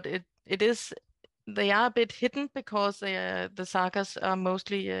women, but they are a bit hidden because the sagas are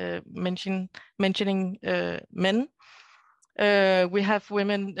mostly mentioning men. We have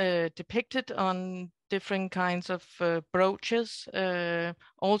women depicted on different kinds of brooches,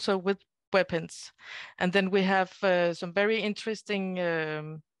 also with weapons. And then we have some very interesting,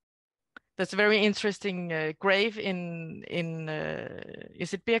 there's a very interesting grave in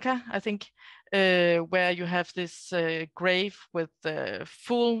is it Birka, I think, where you have this grave with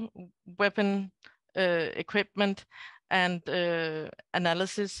full weapon equipment, and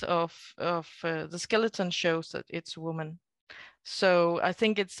analysis of the skeleton shows that it's a woman. So I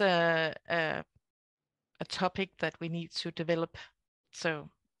think it's a topic that we need to develop. So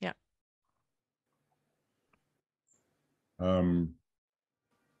yeah.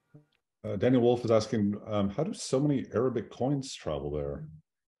 Daniel Wolf is asking, how do so many Arabic coins travel there?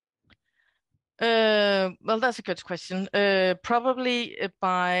 Well, that's a good question. Probably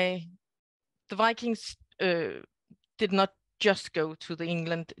by the Vikings did not just go to the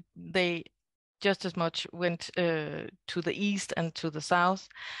England. They just as much went to the east and to the south.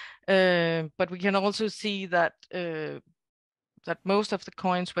 But we can also see that that most of the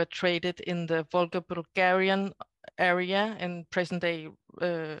coins were traded in the Volga-Bulgarian area in present-day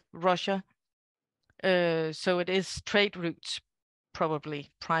Russia. So it is trade routes,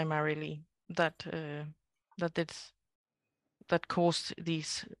 probably primarily, that caused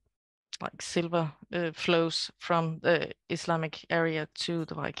these like silver flows from the Islamic area to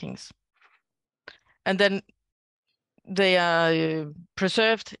the Vikings. And then they are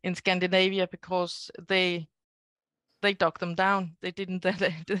preserved in Scandinavia because they dug them down. They didn't do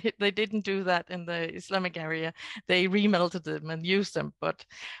that in the Islamic area. They remelted them and used them, but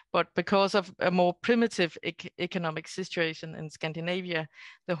because of a more primitive economic situation in Scandinavia,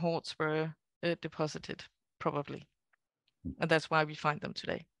 the hoards were deposited, probably, and that's why we find them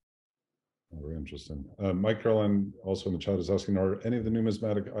today. Very interesting. Mike Caroline, also in the chat, is asking, are any of the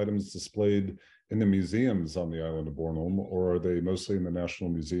numismatic items displayed in the museums on the island of Bornholm, or are they mostly in the National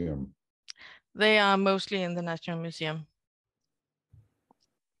Museum? They are mostly in the National Museum.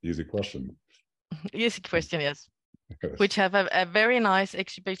 Easy question. Easy question, yes. Which have a very nice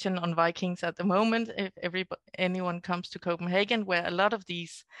exhibition on Vikings at the moment, if anyone comes to Copenhagen, where a lot of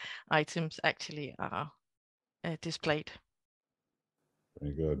these items actually are displayed.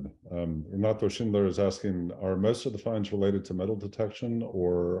 Very good. Renato Schindler is asking, are most of the finds related to metal detection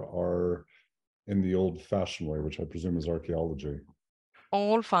or are in the old-fashioned way, which I presume is archaeology?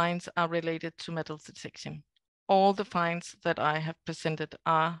 All finds are related to metal detection. All the finds that I have presented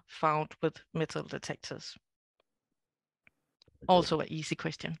are found with metal detectors. Also an easy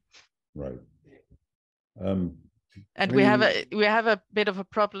question. Right. And we have a bit of a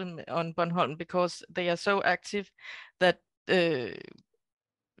problem on Bornholm because they are so active that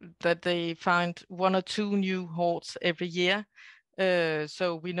that they find 1 or 2 new hoards every year.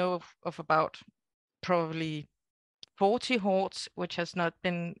 So we know of about probably 40 hoards which has not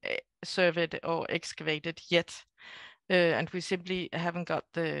been surveyed or excavated yet. And we simply haven't got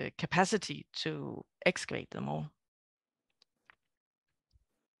the capacity to excavate them all.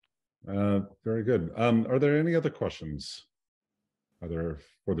 Very good. Are there any other questions, either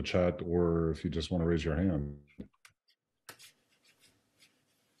for the chat or if you just want to raise your hand?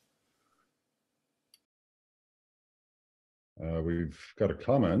 We've got a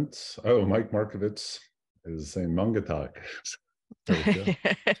comment. Oh, Mike Markovitz is saying Mangatak.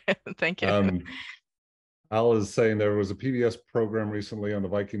 Thank you. Al is saying there was a PBS program recently on the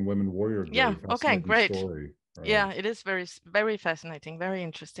Viking women warrior grave. Yeah, okay, great. Story. Right. Yeah, it is very, very fascinating, very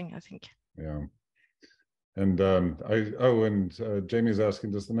interesting, I think. Yeah. And Jamie's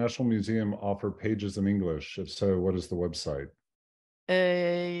asking, does the National Museum offer pages in English? If so, what is the website?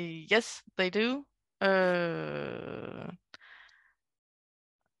 Yes, they do.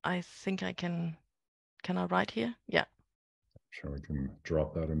 I think I can I write here? Yeah. Sure, we can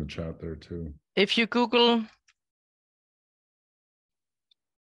drop that in the chat there too. If you Google,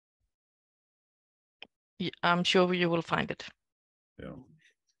 I'm sure you will find it.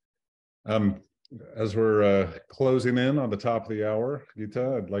 Yeah. As we're closing in on the top of the hour,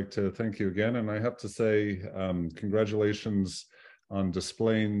 Gitte, I'd like to thank you again. And I have to say, congratulations on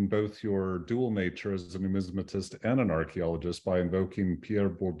displaying both your dual nature as a numismatist and an archaeologist by invoking Pierre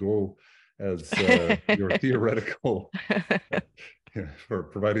Bourdieu as your theoretical, for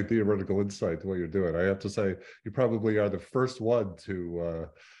providing theoretical insight to what you're doing. I have to say, you probably are the first one to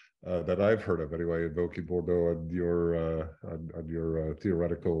that I've heard of anyway, invoking Bourdieu on your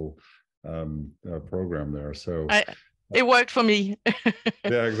theoretical program there. So it worked for me.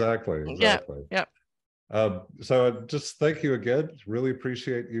 Yeah, exactly. Yeah. So just thank you again. Really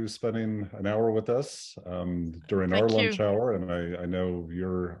appreciate you spending an hour with us during our lunch hour. And I know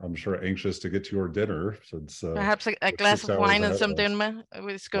you're, I'm sure, anxious to get to your dinner. Since perhaps a glass of wine and some dinner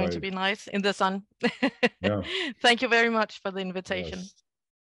is going to be nice in the sun. Yeah. Thank you very much for the invitation. Yes.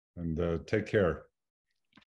 And take care.